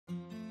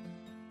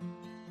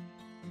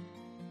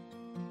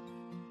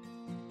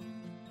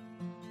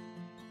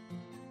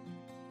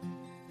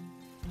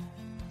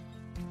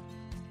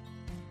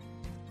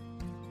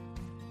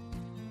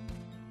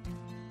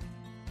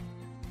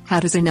How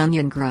does an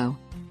onion grow?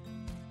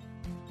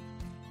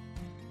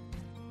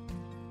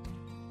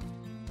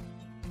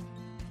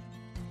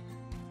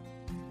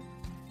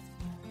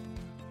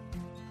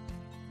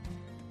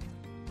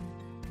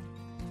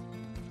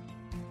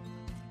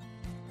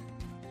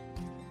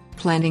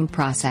 Planting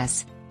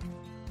process.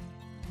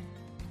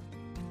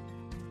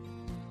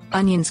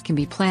 Onions can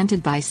be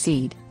planted by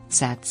seed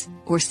sets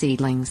or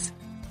seedlings.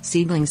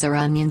 Seedlings are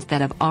onions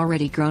that have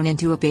already grown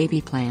into a baby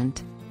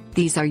plant.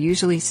 These are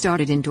usually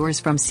started indoors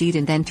from seed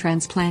and then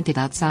transplanted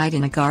outside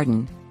in a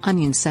garden.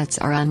 Onion sets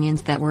are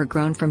onions that were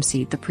grown from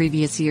seed the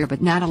previous year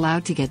but not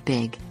allowed to get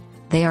big.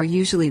 They are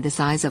usually the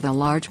size of a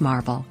large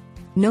marble.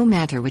 No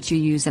matter what you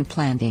use in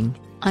planting,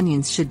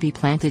 onions should be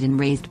planted in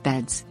raised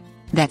beds.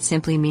 That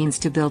simply means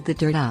to build the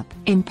dirt up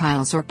in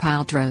piles or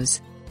piled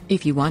rows.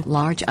 If you want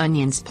large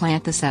onions,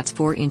 plant the sets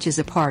 4 inches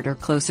apart or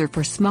closer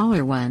for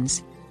smaller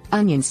ones.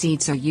 Onion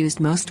seeds are used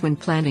most when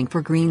planting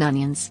for green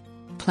onions.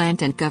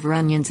 Plant and cover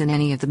onions in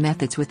any of the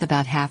methods with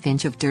about ½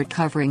 inch of dirt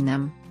covering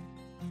them.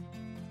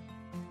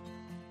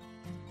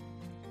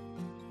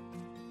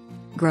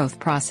 Growth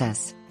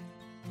process.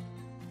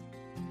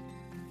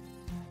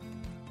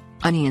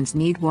 Onions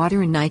need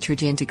water and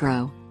nitrogen to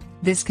grow.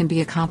 This can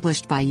be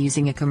accomplished by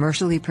using a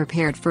commercially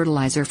prepared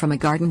fertilizer from a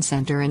garden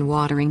center and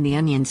watering the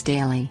onions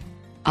daily.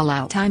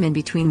 Allow time in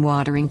between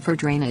watering for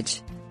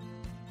drainage.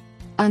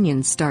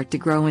 Onions start to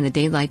grow in the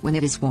daylight when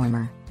it is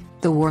warmer.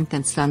 The warmth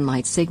and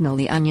sunlight signal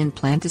the onion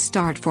plant to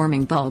start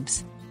forming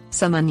bulbs.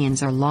 Some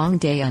onions are long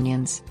day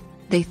onions.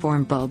 They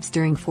form bulbs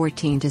during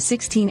 14 to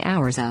 16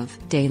 hours of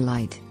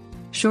daylight.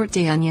 Short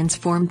day onions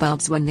form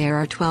bulbs when there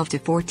are 12 to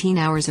 14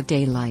 hours of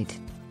daylight.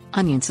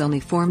 Onions only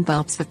form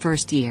bulbs the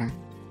first year.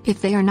 If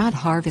they are not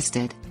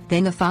harvested,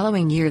 then the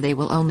following year they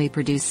will only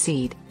produce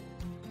seed.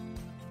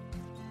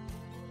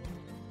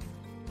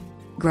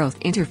 Growth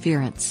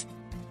interference.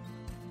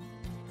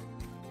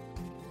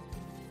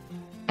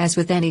 As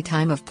with any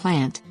time of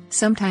plant,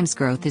 sometimes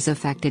growth is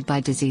affected by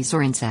disease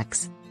or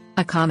insects.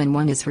 A common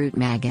one is root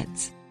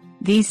maggots.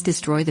 These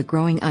destroy the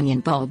growing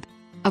onion bulb.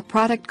 A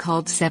product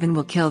called 7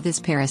 will kill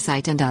this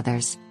parasite and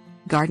others.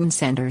 Garden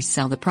centers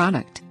sell the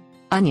product.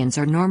 Onions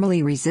are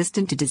normally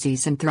resistant to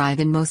disease and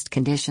thrive in most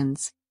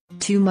conditions.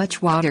 Too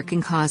much water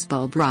can cause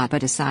bulb rot,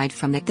 but aside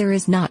from that there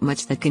is not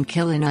much that can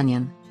kill an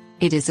onion.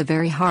 It is a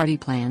very hardy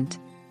plant.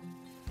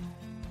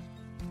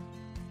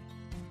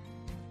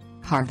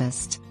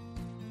 Harvest.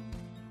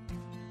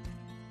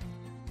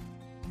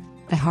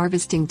 The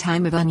harvesting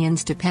time of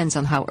onions depends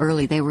on how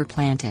early they were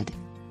planted.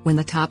 When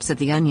the tops of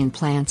the onion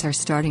plants are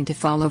starting to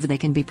fall over, they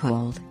can be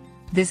pulled.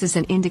 This is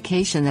an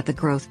indication that the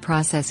growth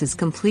process is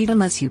complete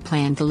unless you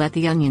plan to let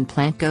the onion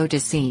plant go to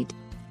seed.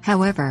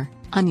 However,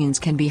 onions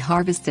can be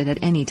harvested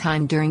at any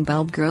time during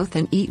bulb growth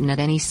and eaten at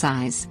any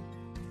size.